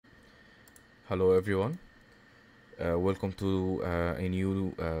Hello everyone, welcome to a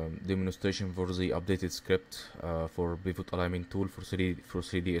new demonstration for the updated script for pivot alignment tool for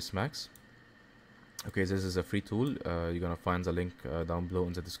 3ds Max. Okay, this is a free tool. You're gonna find the link down below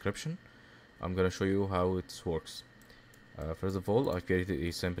in the description. I'm gonna show you how it works. First of all, I created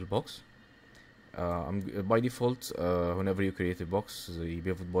a sample box. By default, whenever you create a box, the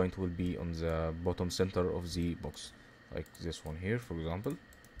pivot point will be on the bottom center of the box, like this one here, for example,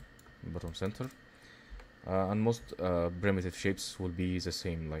 bottom center. And most primitive shapes will be the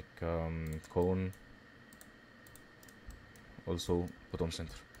same, like cone, also bottom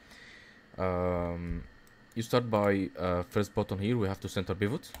center. You start by first button here. We have to center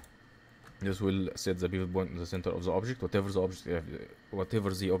pivot. This will set the pivot point in the center of the object, whatever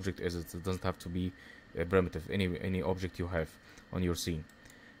the object is. It doesn't have to be primitive. Any object you have on your scene.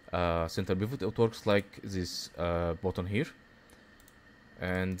 Center pivot. It works like this button here.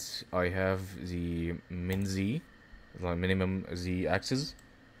 And I have the min z, the minimum z axis.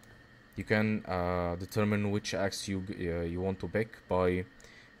 You can determine which axis you want to pick by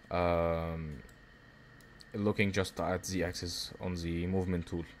looking just at the axis on the movement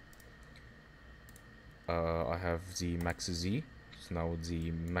tool. I have the max z, so now the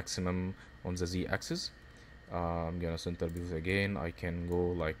maximum on the z axis. I'm gonna center pivot again. I can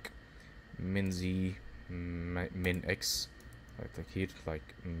go like min z, min x. Like here,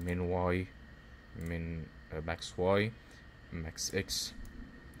 like min y, min max y, max x.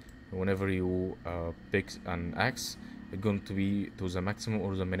 Whenever you pick an axis, it's going to be to the maximum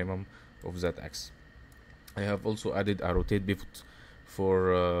or the minimum of that axis. I have also added a rotate pivot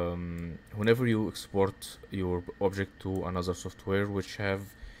for whenever you export your object to another software which have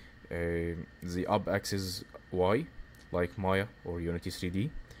the up axis y, like Maya or Unity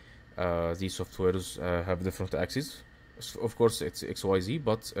 3D. These softwares have different axes. Of course, it's XYZ,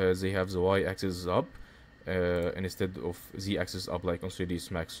 but they have the Y axis up instead of Z axis up, like on 3ds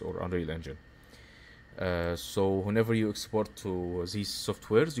Max or Unreal Engine. So whenever you export to these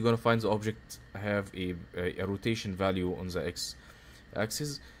softwares, you're gonna find the object have a rotation value on the X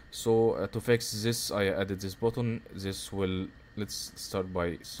axis. So to fix this, I added this button. This will, let's start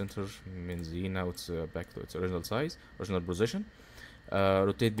by center min Z. Now it's back to its original size, original position.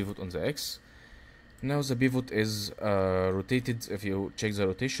 Rotate pivot on the X. Now the pivot is rotated. If you check the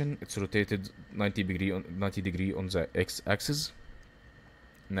rotation, it's rotated 90 degree on the x-axis.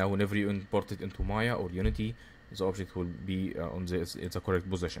 Now whenever you import it into Maya or Unity, the object will be on the correct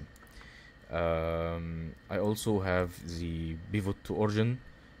position. I also have the pivot to origin.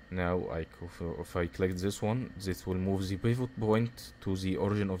 Now if I click this one, this will move the pivot point to the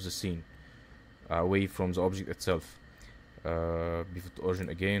origin of the scene, away from the object itself. Pivot to origin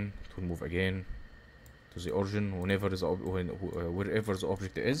again, it will move again to the origin. Wherever the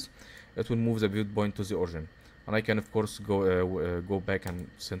object is, it will move the pivot point to the origin. And I can of course go back and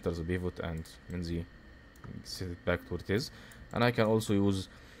center the pivot and set it back to what it is. And I can also use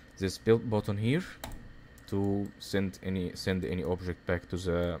this build button here to send any object back to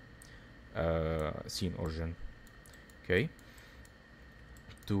the scene origin. Okay.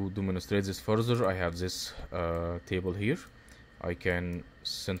 To demonstrate this further, I have this table here. I can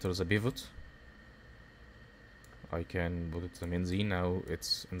center the pivot. I can put it to min z. Now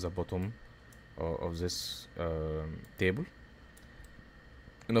it's in the bottom of this table.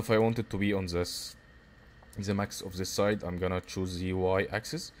 And if I want it to be on the max of this side, I'm gonna choose the y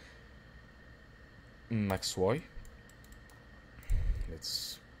axis, max y.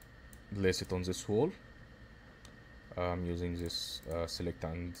 Let's place it on this wall. I'm using this select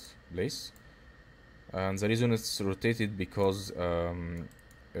and place. And the reason it's rotated because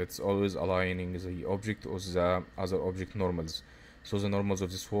it's always aligning the object with the other object normals. So the normals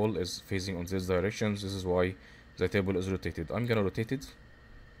of this wall is facing on this direction. This is why the table is rotated. I'm gonna rotate it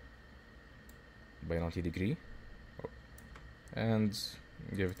by 90 degree and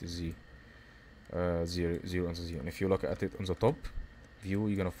give it a Z, 0 and 0. And if you look at it on the top view,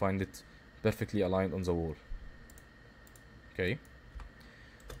 you're gonna find it perfectly aligned on the wall. Okay.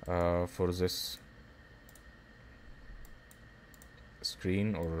 For this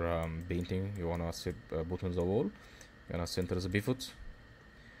screen or painting you wanna put on the wall, gonna center the pivot.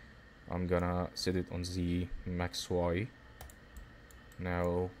 I'm gonna set it on the max y.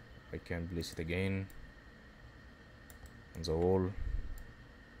 Now I can place it again on the wall,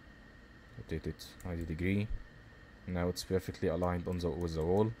 rotate it 90 degree. Now it's perfectly aligned with the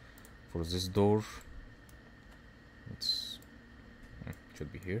wall. For this door, it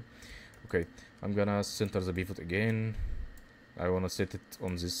should be here. Okay, I'm gonna center the pivot again. I want to set it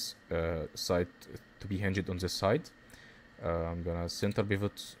on this side, to be hinged on this side. I'm gonna center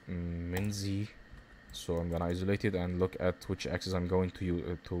pivot min Z. So I'm gonna isolate it and look at which axis I'm going to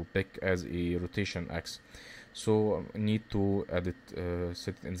use, to pick as a rotation axis. So I need to add it,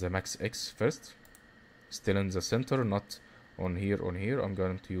 set it in the max X first, still in the center, not on here. I'm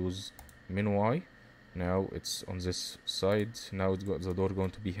going to use min Y. Now it's on this side. Now it's got the door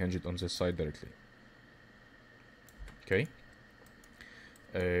going to be hinged on this side directly. Okay.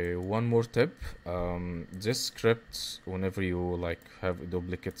 One more tip. This script, whenever you like have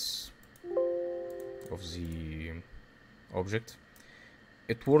duplicates of the object,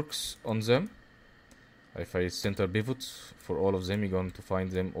 it works on them. If I center pivot for all of them, you're going to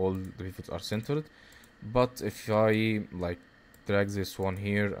find them all the pivots are centered. But if I like drag this one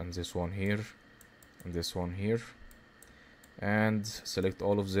here and this one here and this one here and select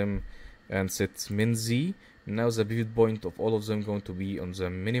all of them and set min Z, now the pivot point of all of them going to be on the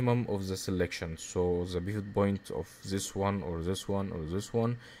minimum of the selection. So the pivot point of this one or this one or this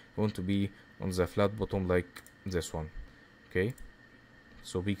one going to be on the flat bottom like this one. Okay,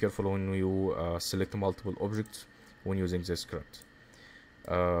 so be careful when you select multiple objects when using this script.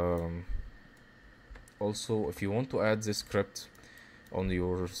 Also, if you want to add this script on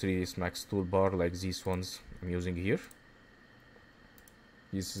your 3ds Max toolbar like these ones I'm using here,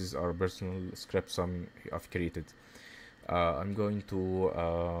 these are personal scripts I've created. I'm going to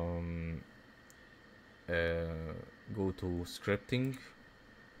go to scripting,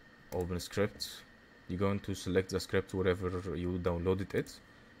 open script. You're going to select the script wherever you downloaded it,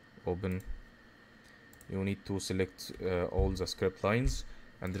 open. You need to select all the script lines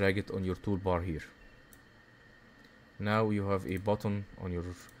and drag it on your toolbar here. Now you have a button on your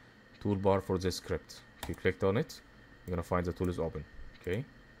toolbar for this script. If you clicked on it, you're gonna find the tool is open. Okay,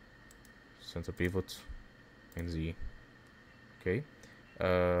 center pivot and Z. Okay,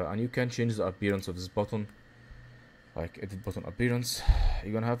 and you can change the appearance of this button, like edit button appearance.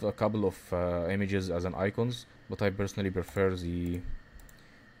 You're gonna have a couple of images as an icons, but I personally prefer the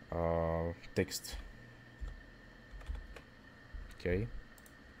text. Okay,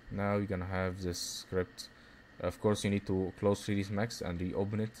 now you're gonna have this script. Of course, you need to close 3ds Max and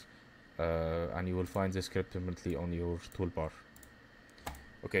reopen it, and you will find the script permanently on your toolbar.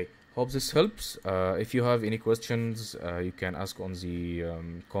 Okay, hope this helps. If you have any questions, you can ask on the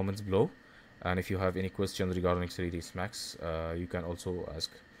comments below. And if you have any questions regarding 3ds Max, you can also ask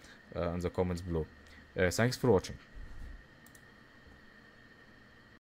in the comments below. Thanks for watching.